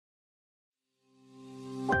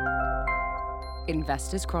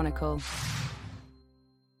Investors Chronicle.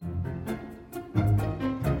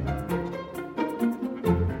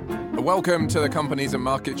 Welcome to the Companies and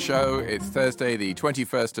Markets Show. It's Thursday, the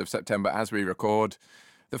 21st of September as we record.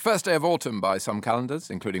 The first day of autumn by some calendars,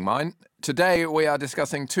 including mine. Today we are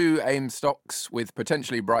discussing two AIM stocks with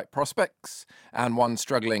potentially bright prospects and one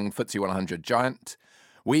struggling FTSE 100 giant.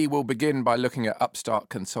 We will begin by looking at upstart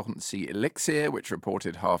consultancy Elixirr, which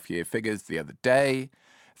reported half-year figures the other day.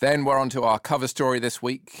 Then we're on to our cover story this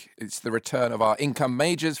week. It's the return of our Income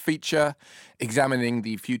Majors feature, examining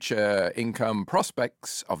the future income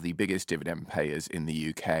prospects of the biggest dividend payers in the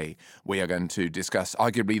UK. We are going to discuss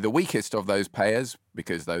arguably the weakest of those payers,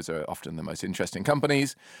 because those are often the most interesting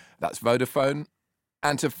companies. That's Vodafone.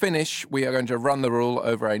 And to finish, we are going to run the rule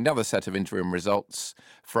over another set of interim results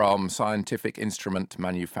from scientific instrument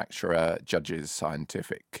manufacturer Judges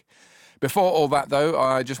Scientific. Before all that, though,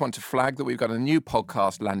 I just want to flag that we've got a new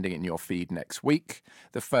podcast landing in your feed next week,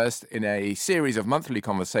 the first in a series of monthly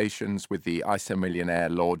conversations with the ISA millionaire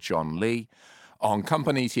Lord John Lee on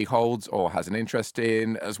companies he holds or has an interest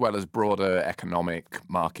in, as well as broader economic,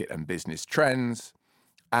 market and business trends,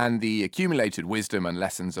 and the accumulated wisdom and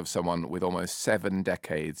lessons of someone with almost 7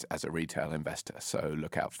 decades as a retail investor. So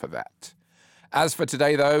look out for that. As for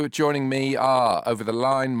today, though, joining me are over the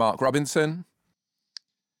line, Mark Robinson.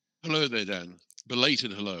 Hello there, Dan.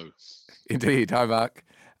 Belated hello. Indeed. Hi, Mark.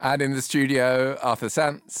 And in the studio, Arthur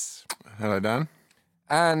Sants. Hello, Dan.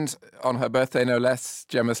 And on her birthday, no less,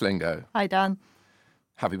 Gemma Slingo. Hi, Dan.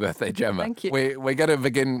 Happy birthday, Gemma. Thank you. We're going to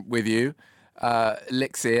begin with you.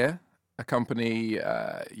 Elixirr, a company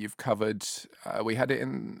you've covered. We had it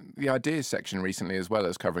in the ideas section recently as well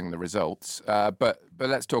as covering the results. But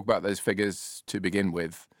let's talk about those figures to begin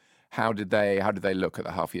with. How did they look at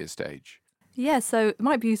the half-year stage? Yeah, so it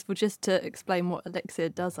might be useful just to explain what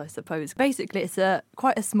Elixirr does, I suppose. Basically, it's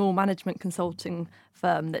quite a small management consulting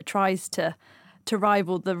firm that tries to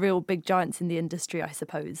rival the real big giants in the industry, I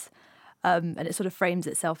suppose. And it sort of frames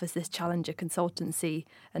itself as this challenger consultancy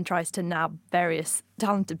and tries to nab various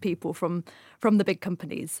talented people from the big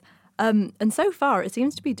companies. And so far, it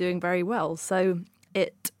seems to be doing very well. So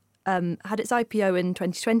it had its IPO in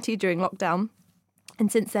 2020 during lockdown.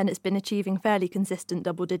 And since then, it's been achieving fairly consistent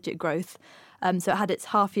double-digit growth. So it had its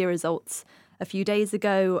half-year results a few days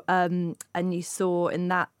ago, and you saw in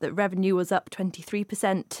that revenue was up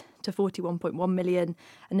 23% to 41.1 million,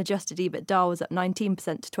 and adjusted EBITDA was up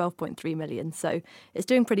 19% to 12.3 million. So it's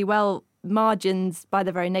doing pretty well. Margins, by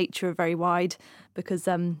their very nature, are very wide because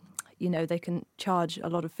they can charge a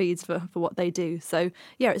lot of fees for what they do. So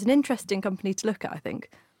yeah, it's an interesting company to look at, I think.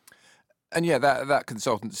 And yeah, that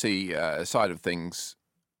consultancy side of things,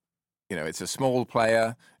 it's a small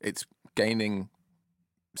player. It's gaining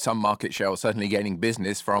some market share, or certainly gaining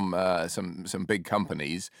business from some big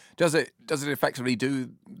companies. Does it effectively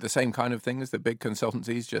do the same kind of thing as the big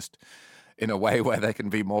consultancies, just in a way where they can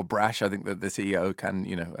be more brash? I think that the CEO can,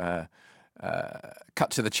 cut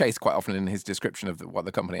to the chase quite often in his description of what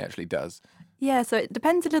the company actually does. Yeah, so it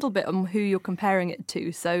depends a little bit on who you're comparing it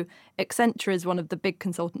to. So Accenture is one of the big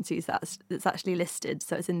consultancies that's actually listed,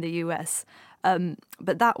 so it's in the US.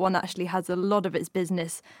 But that one actually has a lot of its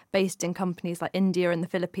business based in companies like India and the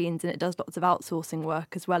Philippines, and it does lots of outsourcing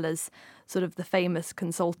work as well as sort of the famous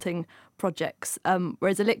consulting projects.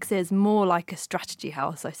 Whereas Elixirr is more like a strategy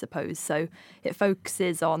house, I suppose. So it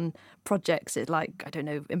focuses on projects like,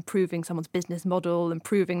 improving someone's business model,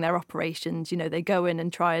 improving their operations. They go in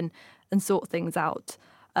and try and sort things out.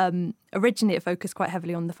 Originally, it focused quite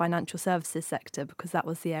heavily on the financial services sector because that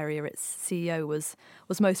was the area its CEO was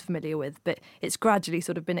most familiar with. But it's gradually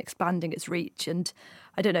sort of been expanding its reach and,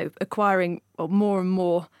 acquiring more and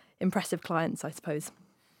more impressive clients, I suppose.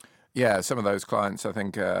 Yeah, some of those clients, I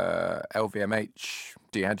think, LVMH,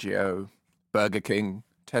 Diageo, Burger King,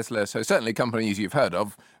 Tesla. So certainly companies you've heard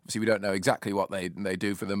of. Obviously, we don't know exactly what they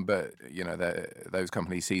do for them, but those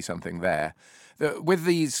companies see something there. With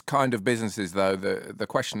these kind of businesses, though, the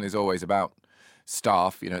question is always about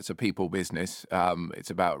staff. It's a people business. It's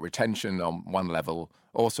about retention on one level,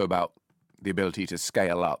 also about the ability to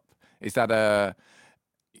scale up. Is that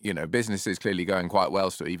business is clearly going quite well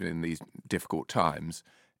still, even in these difficult times.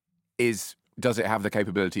 Does it have the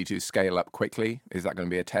capability to scale up quickly? Is that going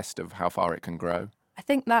to be a test of how far it can grow? I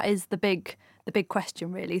think that is the big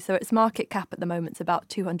question, really. So its market cap at the moment is about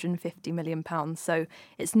 £250 million. So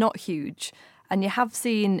it's not huge. And you have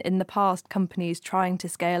seen in the past companies trying to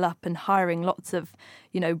scale up and hiring lots of,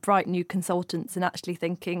 bright new consultants and actually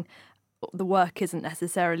thinking, the work isn't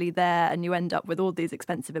necessarily there, and you end up with all these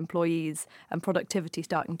expensive employees and productivity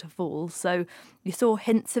starting to fall. So you saw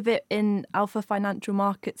hints of it in Alpha Financial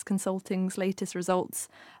Markets Consulting's latest results,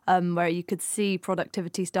 where you could see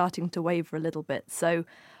productivity starting to waver a little bit. So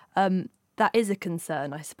that is a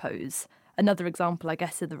concern, I suppose. Another example, I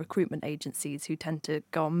guess, are the recruitment agencies who tend to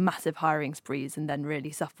go on massive hiring sprees and then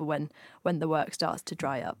really suffer when the work starts to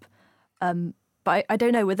dry up. But I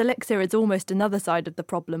don't know, with Elixirr, it's almost another side of the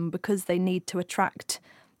problem because they need to attract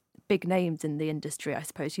big names in the industry, I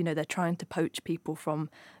suppose. You know, they're trying to poach people from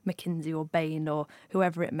McKinsey or Bain or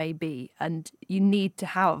whoever it may be. And you need to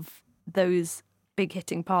have those big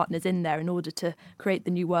hitting partners in there in order to create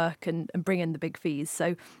the new work and bring in the big fees.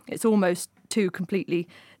 So it's almost two completely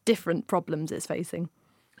different problems it's facing.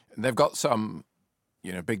 They've got some,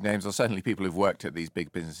 big names, or certainly people who've worked at these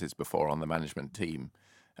big businesses before on the management team.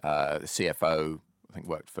 The CFO, I think,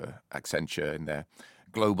 worked for Accenture in their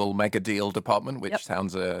global mega deal department, which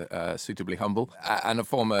sounds suitably humble, and a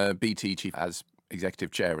former BT chief as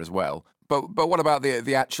executive chair as well. But what about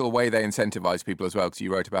the actual way they incentivize people as well? Because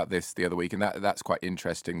you wrote about this the other week, and that's quite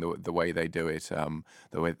interesting, the way they do it,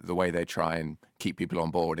 the way they try and keep people on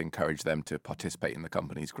board, encourage them to participate in the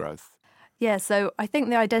company's growth. Yeah, so I think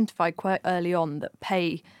they identified quite early on that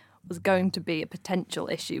pay was going to be a potential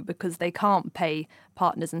issue because they can't pay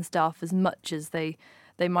partners and staff as much as they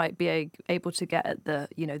might be able to get at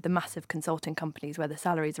the massive consulting companies where the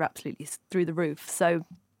salaries are absolutely through the roof. So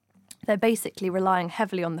they're basically relying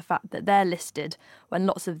heavily on the fact that they're listed when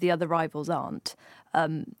lots of the other rivals aren't.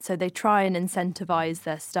 So they try and incentivize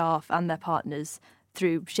their staff and their partners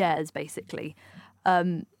through shares, basically.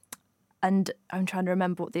 And I'm trying to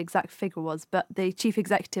remember what the exact figure was, but the chief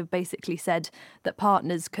executive basically said that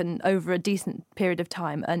partners can, over a decent period of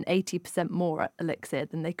time, earn 80% more at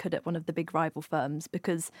Elixirr than they could at one of the big rival firms,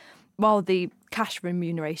 because while the cash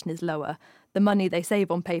remuneration is lower, the money they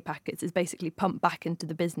save on pay packets is basically pumped back into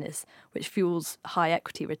the business, which fuels high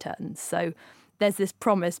equity returns. So there's this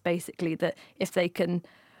promise, basically, that if they can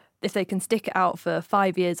stick it out for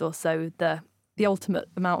 5 years or so, the ultimate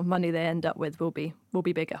amount of money they end up with will be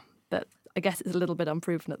bigger. But I guess it's a little bit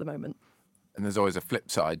unproven at the moment. And there's always a flip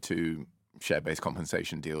side to share-based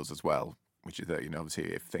compensation deals as well, which is that, obviously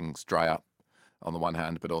if things dry up on the one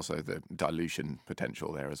hand, but also the dilution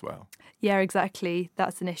potential there as well. Yeah, exactly.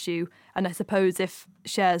 That's an issue. And I suppose if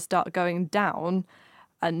shares start going down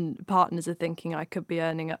and partners are thinking I could be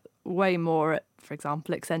earning way more at, for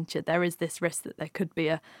example, Accenture, there is this risk that there could be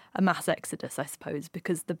a mass exodus, I suppose,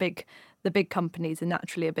 because the big companies are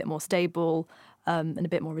naturally a bit more stable and a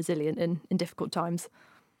bit more resilient in difficult times.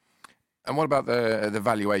 And what about the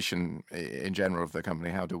valuation in general of the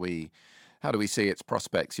company? How do we see its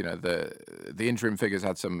prospects? The interim figures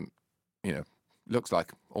had some, looks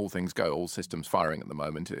like all things go, all systems firing at the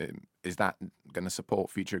moment. Is that going to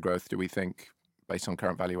support future growth, do we think, based on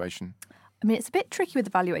current valuation? I mean, it's a bit tricky with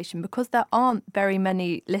the valuation because there aren't very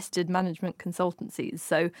many listed management consultancies.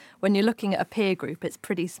 So when you're looking at a peer group, it's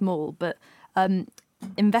pretty small. But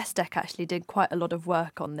Investec actually did quite a lot of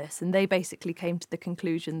work on this, and they basically came to the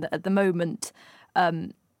conclusion that at the moment,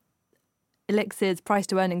 Elixirr's price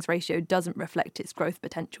to earnings ratio doesn't reflect its growth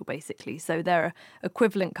potential, basically. So there are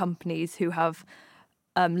equivalent companies who have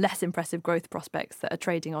less impressive growth prospects that are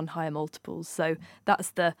trading on higher multiples. So that's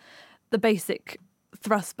the basic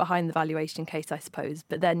thrust behind the valuation case, I suppose.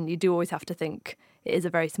 But then you do always have to think it is a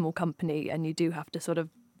very small company, and you do have to sort of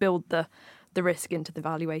build the risk into the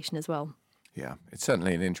valuation as well. Yeah, it's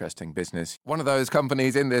certainly an interesting business. One of those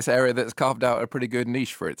companies in this area that's carved out a pretty good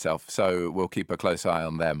niche for itself, so we'll keep a close eye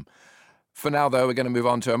on them. For now, though, we're going to move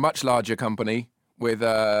on to a much larger company with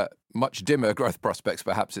much dimmer growth prospects,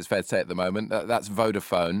 perhaps it's fair to say at the moment. That's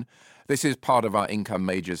Vodafone. This is part of our Income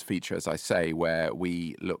Majors feature, as I say, where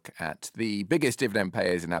we look at the biggest dividend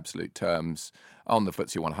payers in absolute terms on the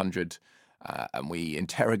FTSE 100, and we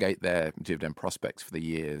interrogate their dividend prospects for the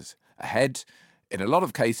years ahead. In a lot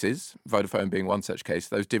of cases, Vodafone being one such case,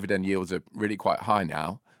 those dividend yields are really quite high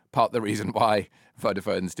now. Part of the reason why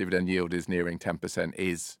Vodafone's dividend yield is nearing 10%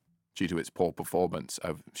 is due to its poor performance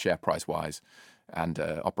of share price-wise and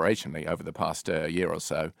operationally over the past year or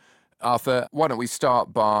so. Arthur, why don't we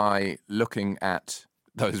start by looking at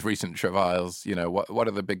those recent travails? What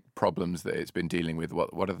are the big problems that it's been dealing with?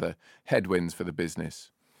 What are the headwinds for the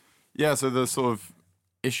business? Yeah, so the sort of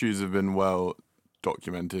issues have been well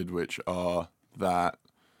documented, which are that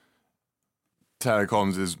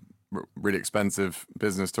telecoms is really expensive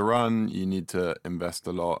business to run. You need to invest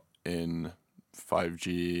a lot in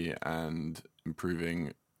 5G and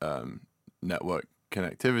improving network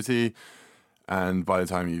connectivity. And by the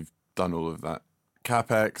time you've done all of that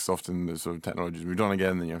capex. Often the sort of technology's moved on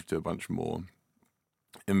again, then you have to do a bunch more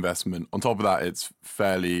investment. On top of that, it's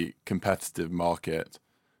fairly competitive market,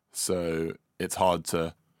 so it's hard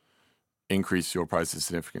to increase your prices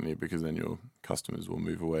significantly because then your customers will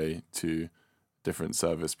move away to different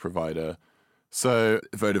service provider. So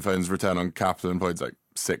Vodafone's return on capital employed is like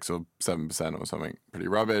 6 or 7% or something pretty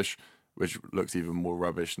rubbish, which looks even more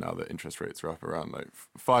rubbish now that interest rates are up around like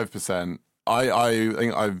 5%. I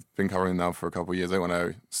think I've been covering them now for a couple of years. I think when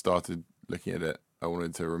I started looking at it, I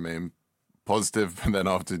wanted to remain positive, but then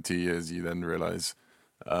after 2 years, you then realize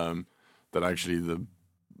that actually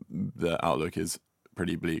the outlook is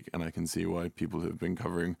pretty bleak, and I can see why people who have been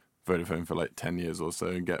covering Vodafone for like 10 years or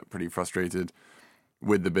so get pretty frustrated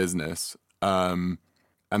with the business. And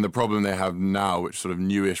the problem they have now, which sort of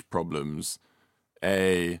newish problems,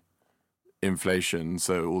 inflation.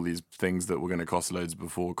 So all these things that were going to cost loads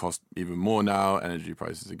before cost even more now. Energy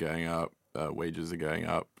prices are going up, wages are going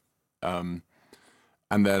up. And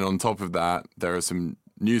then on top of that, there are some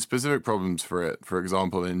new specific problems for it. For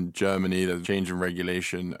example, in Germany, there's a change in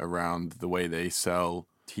regulation around the way they sell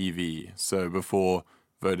TV. So before,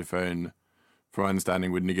 Vodafone, from my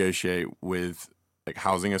understanding, would negotiate with like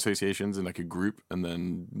housing associations in like a group and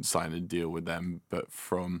then sign a deal with them. But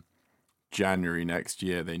from January next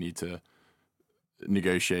year, they need to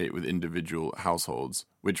negotiate with individual households,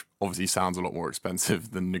 which obviously sounds a lot more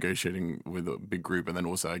expensive than negotiating with a big group. And then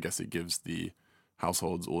also, I guess it gives the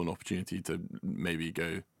households all an opportunity to maybe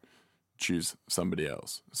go choose somebody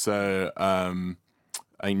else. So I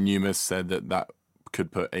think Numis said that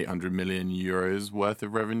could put 800 million euros worth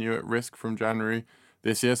of revenue at risk from January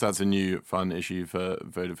this year. So that's a new fun issue for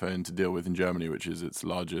Vodafone to deal with in Germany, which is its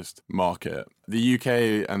largest market. The UK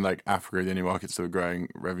and like Africa are the only markets that were growing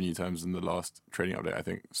revenue terms in the last trading update. I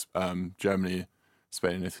think Germany,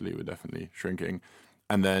 Spain and Italy were definitely shrinking.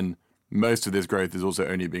 And then most of this growth is also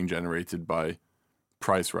only being generated by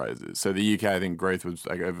price rises. So the UK, I think growth was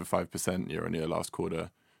like over 5% year on year last quarter,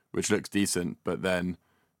 which looks decent, but then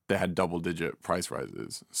they had double-digit price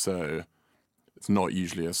rises. So it's not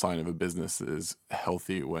usually a sign of a business that is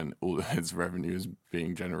healthy when all of its revenue is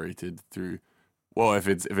being generated through. Well, if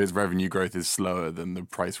its revenue growth is slower than the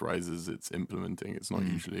price rises it's implementing, it's not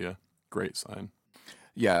usually a great sign.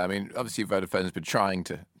 Yeah, I mean, obviously Vodafone's been trying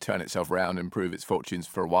to turn itself around, improve its fortunes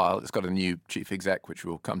for a while. It's got a new chief exec, which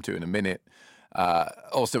we'll come to in a minute.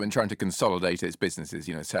 Also in trying to consolidate its businesses,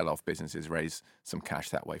 sell off businesses, raise some cash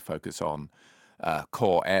that way, focus on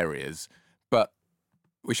core areas. But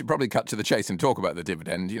we should probably cut to the chase and talk about the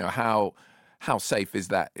dividend. How safe is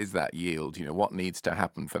that yield? What needs to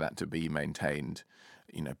happen for that to be maintained?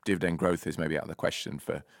 Dividend growth is maybe out of the question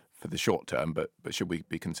for the short term, but should we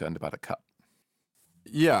be concerned about a cut?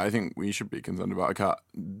 Yeah, I think we should be concerned about a cut.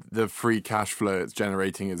 The free cash flow it's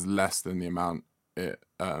generating is less than the amount it.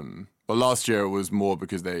 Well, last year it was more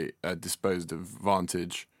because they disposed of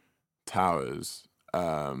Vantage Towers,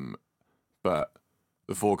 but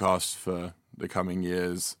the forecasts for the coming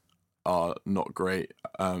years are not great.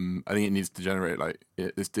 I think it needs to generate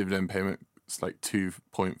this dividend payment. It's like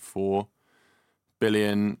 2.4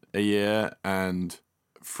 billion a year, and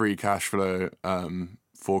free cash flow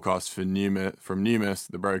forecast for Numis,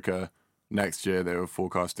 the broker, next year they were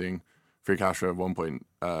forecasting free cash flow of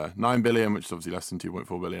 1.9 billion, which is obviously less than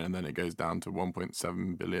 2.4 billion, and then it goes down to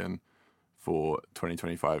 1.7 billion for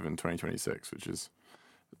 2025 and 2026, which is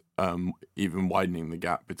even widening the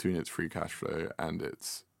gap between its free cash flow and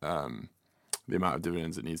its the amount of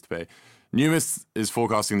dividends it needs to pay. Numis is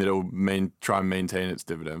forecasting that it will try and maintain its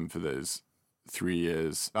dividend for those 3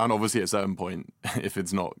 years, and obviously at a certain point, if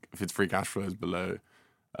its free cash flow is below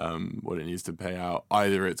what it needs to pay out,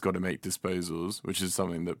 either it's got to make disposals, which is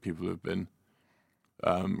something that people have been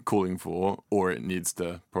calling for, or it needs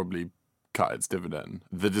to probably cut its dividend.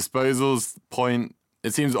 The disposals point,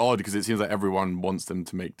 it seems odd because it seems like everyone wants them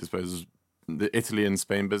to make disposals. The Italy and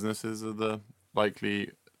Spain businesses are the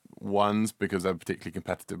likely ones because they're particularly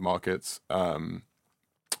competitive markets. And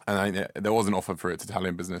I think there was an offer for its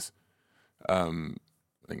Italian business, I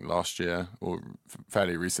think last year or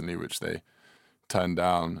fairly recently, which they turned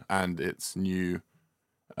down, and its new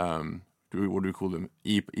what do we call them?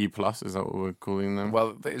 E plus, is that what we're calling them?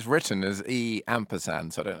 Well, it's written as E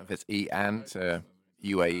ampersand, so I don't know if it's E ant,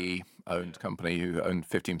 UAE owned company who own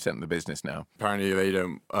 15% of the business now. Apparently they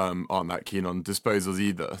aren't that keen on disposals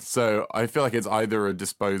either. So I feel like it's either they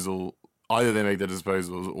make the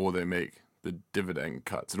disposals or they make the dividend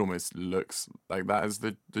cuts. It almost looks like that is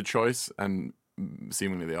the choice, and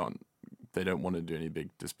seemingly they don't want to do any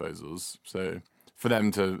big disposals. So for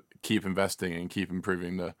them to keep investing and keep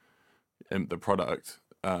improving the product,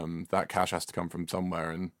 that cash has to come from somewhere,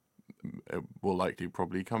 and it will likely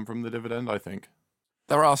probably come from the dividend, I think.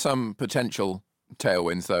 There are some potential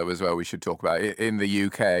tailwinds, though, as well, we should talk about. In the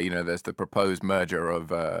UK, there's the proposed merger of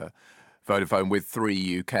Vodafone with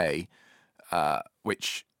Three UK,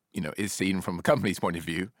 which, is seen from the company's point of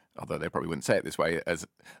view, although they probably wouldn't say it this way, as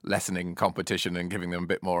lessening competition and giving them a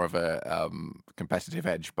bit more of a competitive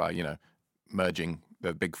edge by, merging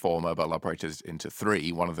the big four mobile operators into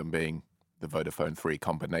three, one of them being the Vodafone Three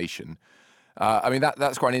combination.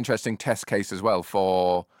 That's quite an interesting test case as well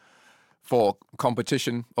for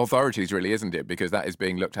competition authorities, really, isn't it? Because that is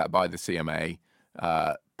being looked at by the CMA.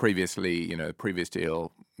 Previously, the previous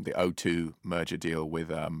deal, the O2 merger deal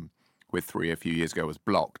with Three a few years ago, was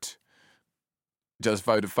blocked. Does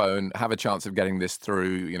Vodafone have a chance of getting this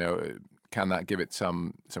through? Can that give it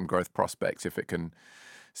some growth prospects if it can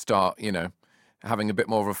start, having a bit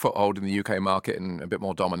more of a foothold in the UK market and a bit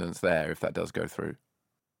more dominance there if that does go through?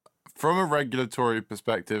 From a regulatory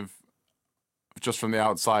perspective, just from the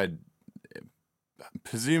outside,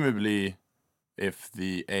 presumably, if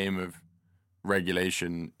the aim of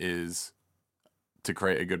regulation is to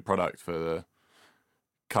create a good product for the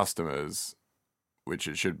customers, which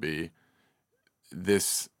it should be,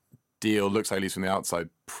 this deal looks like, at least from the outside,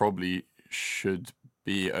 probably should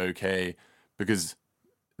be okay, because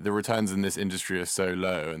the returns in this industry are so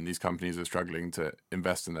low and these companies are struggling to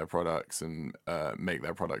invest in their products and make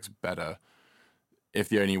their products better. If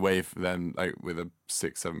the only way for them, like with a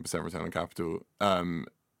 6-7% return on capital, and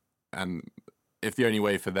if the only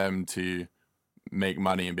way for them to make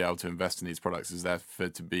money and be able to invest in these products is therefore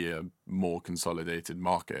to be a more consolidated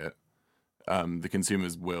market, the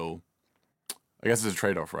consumers will, I guess it's a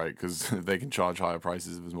trade-off, right? Because they can charge higher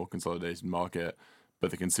prices if it's a more consolidated market, but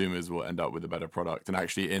the consumers will end up with a better product. And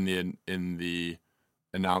actually, in the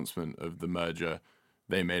announcement of the merger,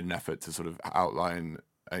 they made an effort to sort of outline,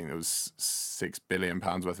 I think it was £6 billion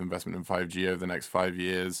worth of investment in 5G over the next 5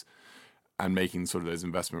 years, and making sort of those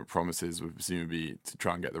investment promises would presumably to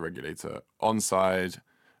try and get the regulator on side,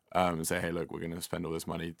 and say, hey, look, we're going to spend all this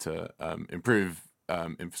money to improve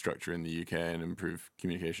infrastructure in the UK and improve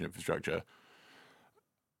communication infrastructure.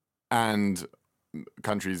 And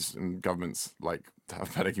countries and governments like to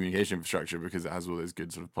have better communication infrastructure because it has all those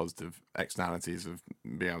good sort of positive externalities of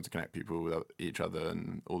being able to connect people with each other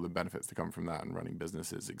and all the benefits that come from that and running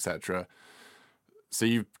businesses, etc. So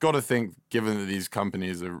you've got to think, given that these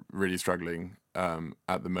companies are really struggling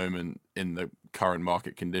at the moment in the current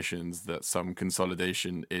market conditions, that some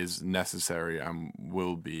consolidation is necessary and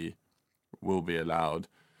will be allowed.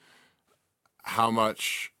 How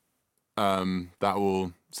much that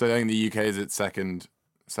will? So I think the UK is its second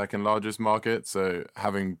largest market. So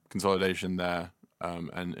having consolidation there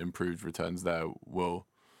and improved returns there will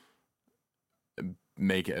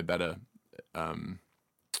make it a better.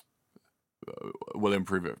 Will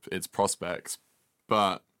improve its prospects,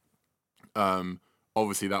 but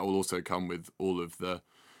obviously that will also come with all of the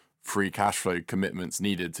free cash flow commitments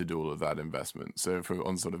needed to do all of that investment. So if we're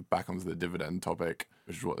on sort of back onto the dividend topic,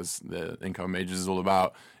 which is what the income majors is all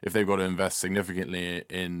about, if they've got to invest significantly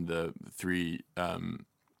in the Three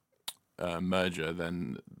merger,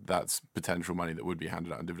 then that's potential money that would be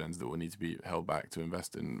handed out in dividends that will need to be held back to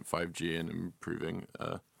invest in 5G and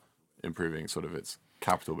improving sort of its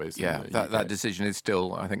capital base. Yeah, that decision is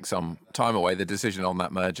still, I think, some time away. The decision on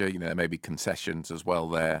that merger, there may be concessions as well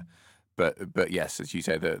there. But yes, as you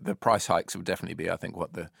say, the price hikes would definitely be, I think,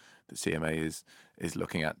 what the CMA is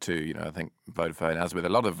looking at too. I think Vodafone, as with a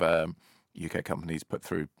lot of UK companies, put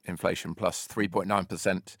through inflation plus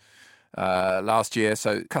 3.9% last year.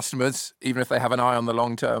 So customers, even if they have an eye on the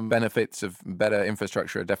long-term benefits of better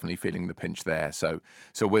infrastructure, are definitely feeling the pinch there. So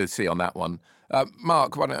we'll see on that one.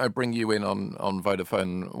 Mark, why don't I bring you in on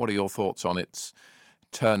Vodafone? What are your thoughts on its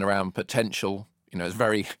turnaround potential?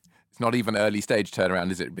 It's not even early stage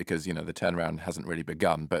turnaround, is it? Because, the turnaround hasn't really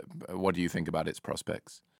begun. But what do you think about its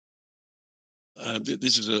prospects?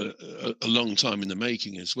 This is a long time in the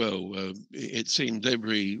making as well. It seemed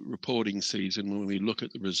every reporting season, when we look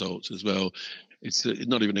at the results as well, it's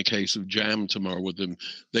not even a case of jam tomorrow with them.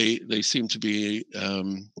 They seem to be.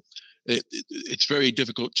 It's very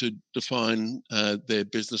difficult to define their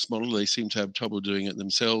business model. They seem to have trouble doing it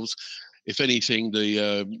themselves. If anything,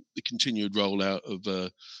 the continued rollout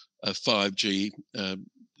of 5G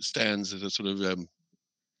stands as a sort of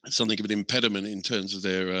something of an impediment in terms of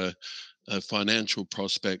their financial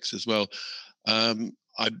prospects as well.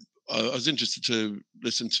 I was interested to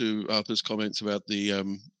listen to Arthur's comments about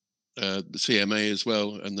the CMA as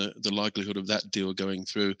well and the likelihood of that deal going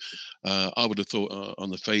through. I would have thought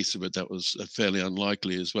on the face of it that was fairly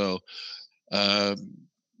unlikely as well.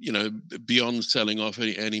 beyond selling off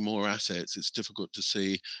any more assets, it's difficult to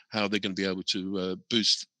see how they're going to be able to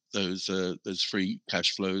boost those free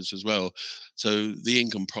cash flows as well. So the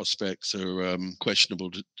income prospects are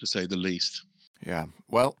questionable, to say the least. Yeah.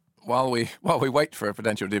 Well, while we wait for a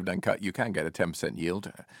potential dividend cut, you can get a 10%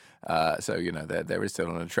 yield. So there is still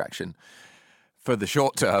an attraction for the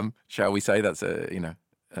short term, shall we say. That's a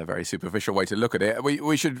very superficial way to look at it.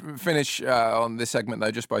 We should finish on this segment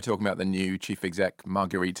though just by talking about the new chief exec,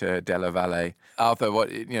 Margherita Della Valle. Arthur, what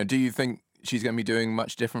do you think she's going to be doing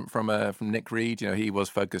much different from Nick Reed? He was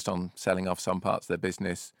focused on selling off some parts of their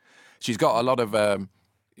business. She's got a lot of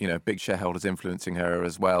big shareholders influencing her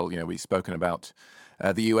as well. We've spoken about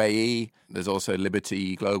the UAE. There's also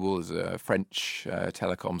Liberty Global. There's a French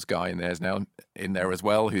telecoms guy in there as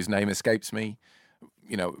well, whose name escapes me.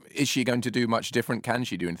 Is she going to do much different? Can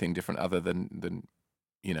she do anything different other than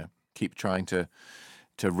keep trying to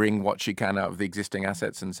wring what she can out of the existing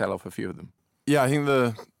assets and sell off a few of them? Yeah, I think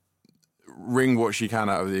the wring what she can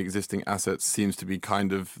out of the existing assets seems to be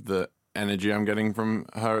kind of the energy I'm getting from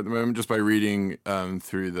her at the moment, just by reading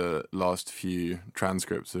through the last few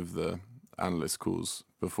transcripts of the analyst calls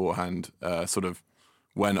beforehand, sort of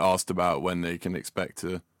when asked about when they can expect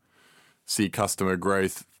to see customer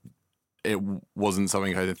growth. It wasn't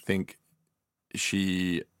something I think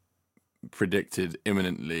she predicted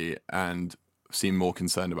imminently, and seemed more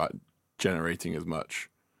concerned about generating as much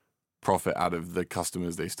profit out of the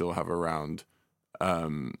customers they still have around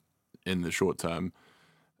in the short term.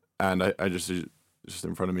 And I just in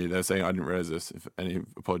front of me, they're saying, I didn't realize this. If any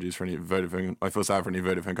apologies for any Vodafone, I feel sad for any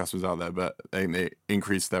Vodafone customers out there, but I think they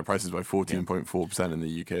increased their prices by 14.4% in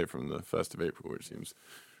the UK from the 1st of April, which seems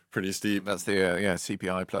pretty steep. That's the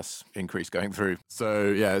CPI plus increase going through. So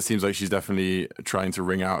yeah, it seems like she's definitely trying to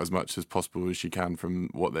wring out as much as possible as she can from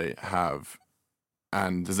what they have.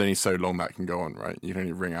 And there's only so long that can go on, right? You can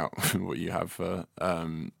only wring out what you have for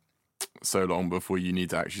so long before you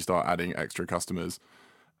need to actually start adding extra customers.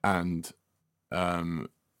 And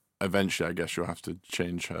eventually, I guess you'll have to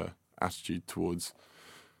change her attitude towards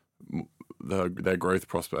their growth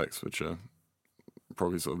prospects, which are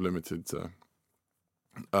probably sort of limited to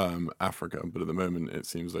Africa. But at the moment, it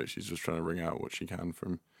seems like she's just trying to wring out what she can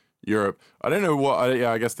from Europe. I don't know what.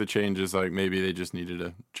 I guess the change is like maybe they just needed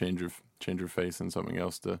a change of face and something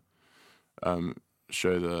else to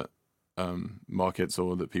show the markets,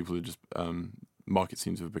 or that people are just markets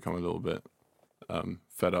seem to have become a little bit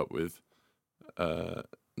fed up with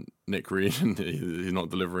Nick Reed, and he's not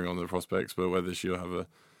delivering on the prospects. But whether she'll have a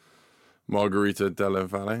Margherita Della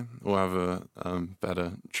Valle or have a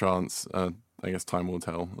better chance, I guess time will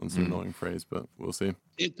tell. That's an annoying phrase, but we'll see.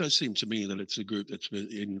 It does seem to me that it's a group that's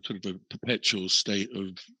in sort of a perpetual state of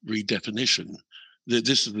redefinition.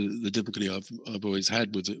 This is the difficulty I've always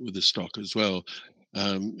had with the stock as well.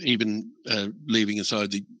 Even leaving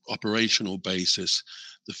aside the operational basis,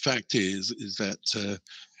 the fact is that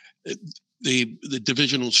the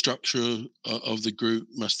divisional structure of the group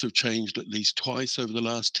must have changed at least twice over the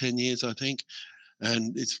last 10 years, I think,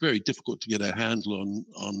 and it's very difficult to get a handle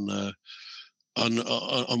on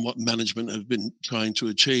what management have been trying to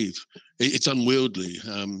achieve. It's unwieldy,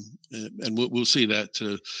 and we'll see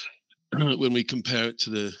that when we compare it to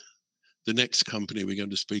the next company we're going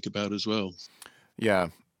to speak about as well. Yeah.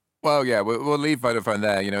 Well, yeah, we'll leave Vodafone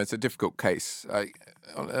there. It's a difficult case.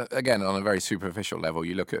 Again, on a very superficial level,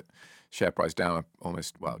 you look at share price down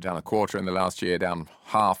down a quarter in the last year, down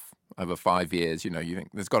half over 5 years. You think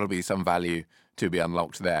there's got to be some value to be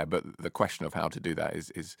unlocked there, but the question of how to do that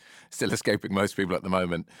is still escaping most people at the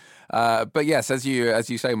moment. But yes, as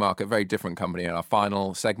you say, Mark, a very different company in our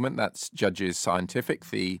final segment. That's Judges Scientific,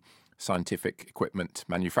 the scientific equipment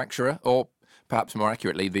manufacturer, or perhaps more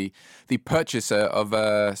accurately, the purchaser of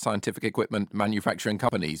scientific equipment manufacturing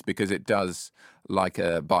companies, because it does like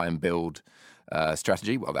a buy and build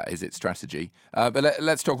strategy. Well, that is its strategy. But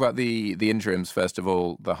let's talk about the interims first of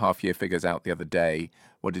all. The half-year figures out the other day.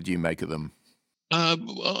 What did you make of them?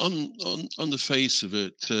 On the face of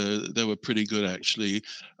it, they were pretty good, actually.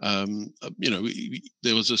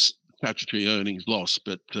 There was a statutory earnings loss,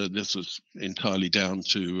 but this was entirely down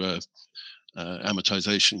to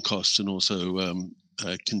amortization costs and also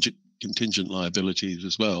contingent liabilities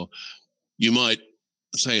as well. You might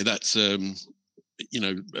say that's that's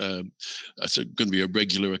going to be a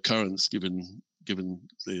regular occurrence given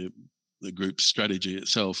the group's strategy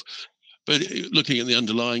itself. But looking at the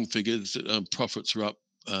underlying figures, profits are up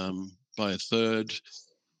by a third,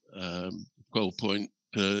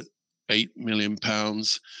 £12.8 million.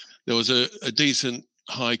 There was a decent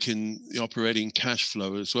hike in the operating cash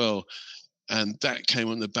flow as well, and that came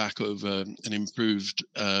on the back of an improved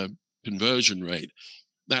conversion rate.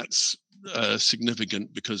 that's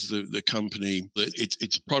significant because the company,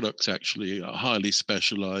 its products actually are highly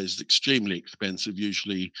specialized, extremely expensive,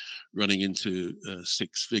 usually running into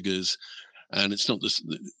six figures. And it's not this,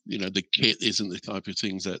 the kit isn't the type of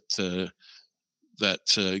things that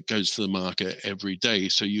goes to the market every day.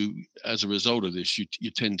 So as a result of this,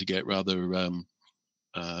 you tend to get rather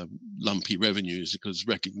lumpy revenues because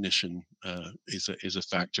recognition is a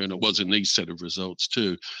factor, and it was in these set of results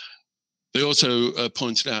too. They also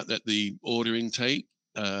pointed out that the order intake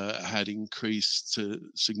had increased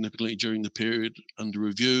significantly during the period under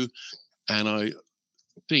review, and I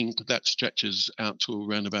think that stretches out to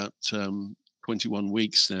around about 21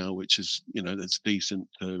 weeks now, which is, that's decent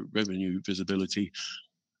revenue visibility.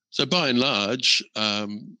 So by and large,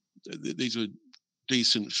 these are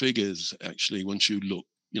decent figures actually. Once you look,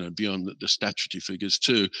 beyond the statutory figures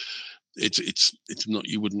too, it's not,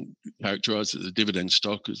 you wouldn't characterize it as a dividend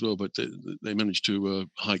stock as well, but they managed to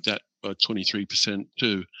hike that by 23%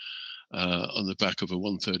 too, on the back of a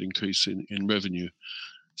 1/3 increase in revenue.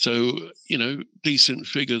 So, decent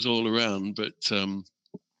figures all around, but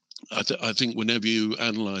I think whenever you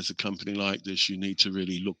analyze a company like this, you need to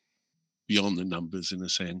really look beyond the numbers in a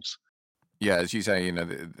sense. Yeah, as you say,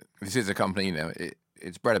 this is a company,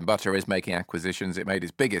 its bread and butter is making acquisitions. It made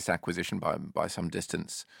its biggest acquisition by some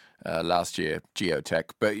distance last year,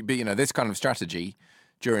 Geotech. But this kind of strategy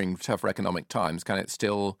during tougher economic times, can it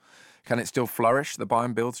still flourish, the buy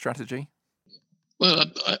and build strategy? Well,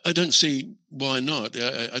 I don't see why not.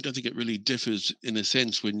 I don't think it really differs in a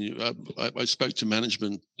sense. When I spoke to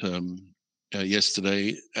management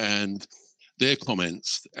yesterday, and their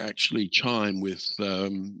comments actually chime with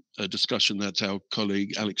a discussion that our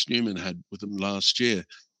colleague Alex Newman had with them last year.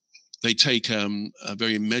 They take a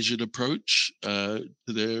very measured approach to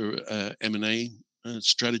their M&A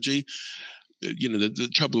strategy. The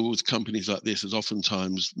trouble with companies like this is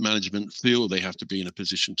oftentimes management feel they have to be in a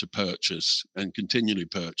position to purchase and continually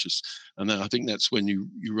purchase. And I think that's when you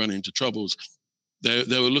run into troubles. They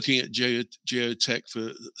were looking at Geotech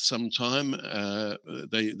for some time.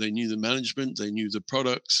 They knew the management, they knew the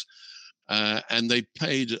products, and they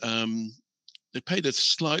paid a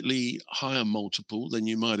slightly higher multiple than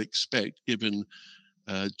you might expect given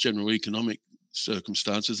general economic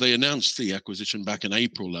circumstances. They announced the acquisition back in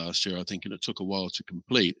April last year, I think, and it took a while to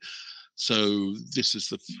complete. So this is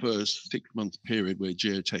the first 6-month period where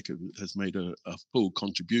Geotech has made a full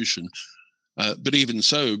contribution. But even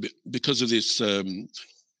so, because of this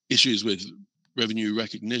issues with revenue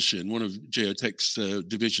recognition, one of Geotech's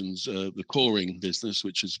divisions, the coring business,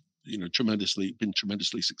 which has been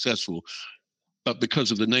tremendously successful, but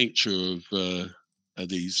because of the nature of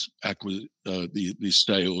these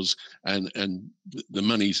sales and the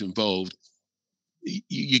monies involved,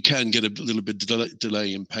 you can get a little bit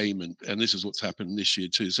delay in payment, and this is what's happened this year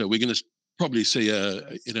too. So we're going to probably see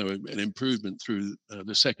an improvement through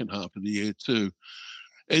the second half of the year too.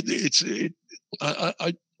 I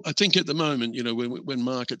think at the moment, when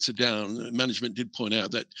markets are down, management did point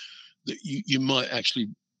out that you might actually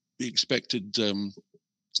be expected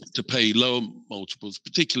to pay lower multiples,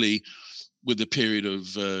 particularly with the period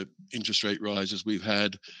of interest rate rises we've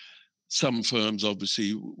had. Some firms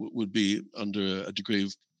obviously would be under a degree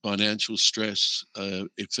of financial stress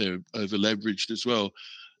if they're over leveraged as well.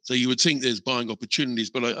 So you would think there's buying opportunities,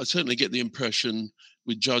 but I certainly get the impression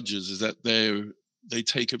with Judges is that they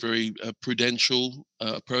take a very prudential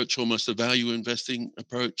approach, almost a value investing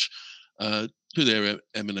approach to their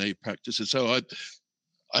M&A practices. So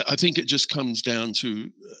I think it just comes down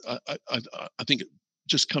to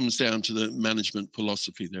the management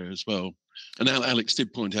philosophy there as well. And Alex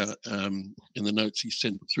did point out in the notes he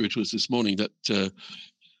sent through to us this morning that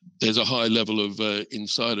there's a high level of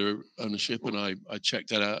insider ownership, and I checked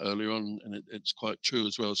that out earlier on, and it's quite true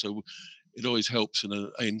as well. So it always helps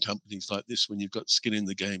in companies like this when you've got skin in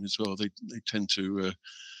the game as well. They tend to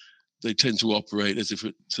operate as if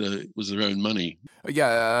it was their own money.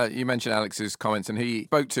 Yeah, you mentioned Alex's comments, and he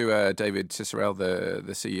spoke to David Cicerel, the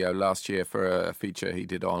CEO, last year for a feature he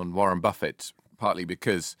did on Warren Buffett, partly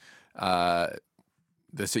because the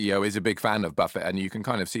CEO is a big fan of Buffett, and you can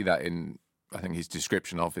kind of see that in, I think, his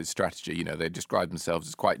description of his strategy. They describe themselves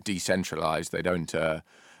as quite decentralized. They don't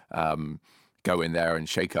go in there and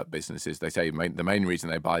shake up businesses. They say the main reason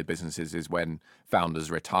they buy businesses is when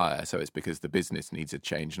founders retire. So it's because the business needs a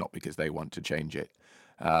change, not because they want to change it.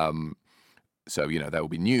 So, there will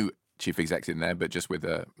be new chief execs in there, but just with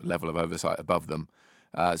a level of oversight above them.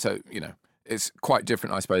 So, it's quite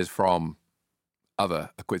different, I suppose, from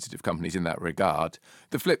other acquisitive companies in that regard.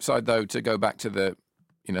 The flip side, though, to go back to the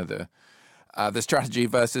The strategy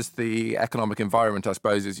versus the economic environment, I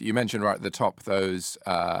suppose, is you mentioned right at the top those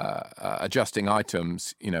adjusting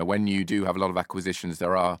items. When you do have a lot of acquisitions,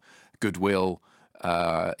 there are goodwill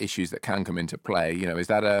issues that can come into play. Is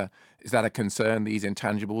that a concern, these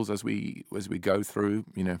intangibles, as we go through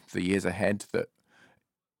the years ahead, that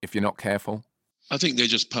if you're not careful? I think they're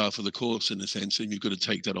just par for the course in a sense, and you've got to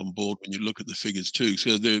take that on board when you look at the figures too.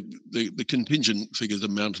 So the contingent figures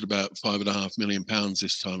amounted about £5.5 million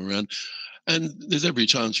this time around, and there's every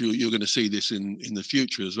chance you're going to see this in the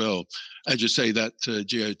future as well. As you say, that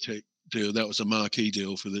Geotech deal, that was a marquee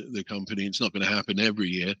deal for the company. It's not going to happen every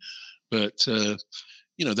year, but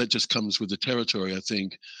that just comes with the territory. I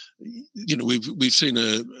think we've seen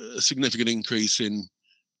a significant increase in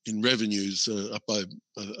revenues, up by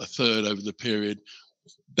a third over the period.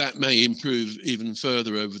 That may improve even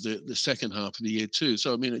further over the second half of the year too.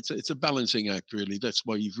 So I mean, it's a balancing act really. That's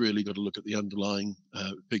why you've really got to look at the underlying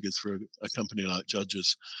figures for a company like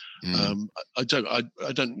Judges. I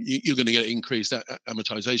don't. You're going to get increased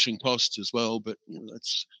amortization costs as well, but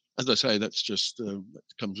that's, as I say, that's just that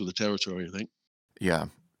comes with the territory, I think. Yeah,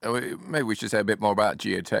 maybe we should say a bit more about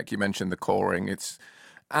Geotech. You mentioned the coring. It's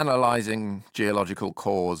analyzing geological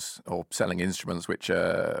cores or selling instruments which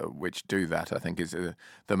do that, I think, is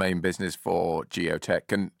the main business for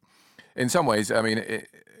Geotech. And in some ways, I mean,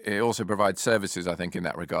 it also provides services, I think, in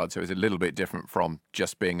that regard. So it's a little bit different from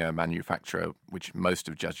just being a manufacturer, which most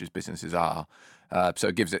of Judge's businesses are. So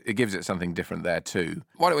it gives it something different there too.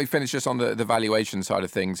 Why don't we finish just on the valuation side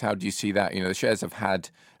of things? How do you see that? The shares have had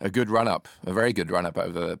a very good run up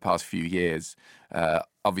over the past few years.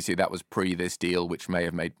 Obviously, that was pre this deal, which may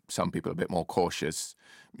have made some people a bit more cautious.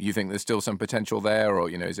 You think there's still some potential there,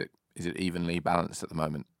 or is it evenly balanced at the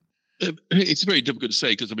moment? It's very difficult to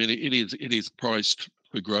say because I mean it is priced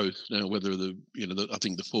for growth now. Whether I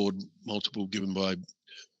think the forward multiple given by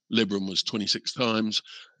Liberum was 26 times,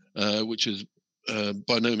 which is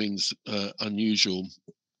by no means unusual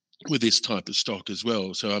with this type of stock as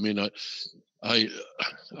well. So I mean,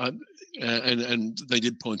 and they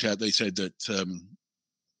did point out. They said that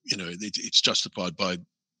it's justified by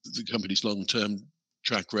the company's long-term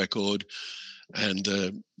track record, and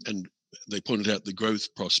they pointed out the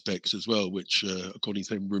growth prospects as well, which according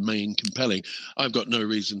to them remain compelling. I've got no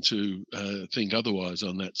reason to think otherwise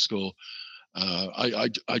on that score. I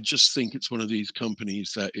just think it's one of these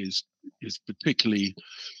companies that is particularly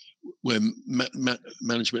where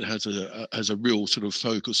management has a real sort of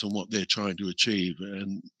focus on what they're trying to achieve,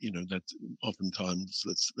 and that oftentimes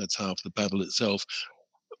that's half the battle itself.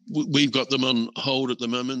 We've got them on hold at the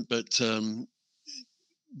moment, but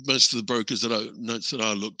most of the brokers notes that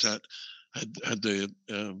I looked at had the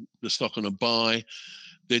stock on a buy.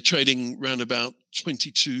 They're trading around about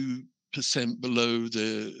 22% below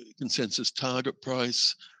the consensus target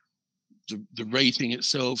price. The rating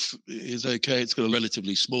itself is okay. It's got a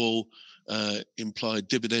relatively small implied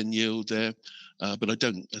dividend yield there, but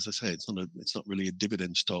as I say, it's not really a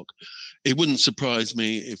dividend stock. It wouldn't surprise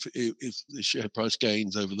me if the share price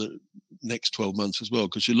gains over the next 12 months as well,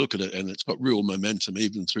 because you look at it and it's got real momentum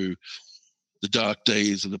even through the dark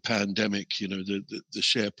days of the pandemic. The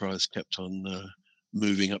share price kept on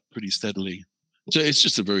moving up pretty steadily. So it's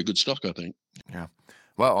just a very good stock, I think. Yeah.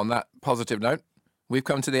 Well, on that positive note, we've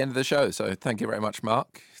come to the end of the show. So thank you very much,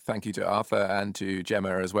 Mark. Thank you to Arthur and to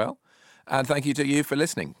Gemma as well. And thank you to you for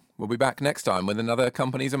listening. We'll be back next time with another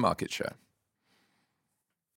Companies and Market Show.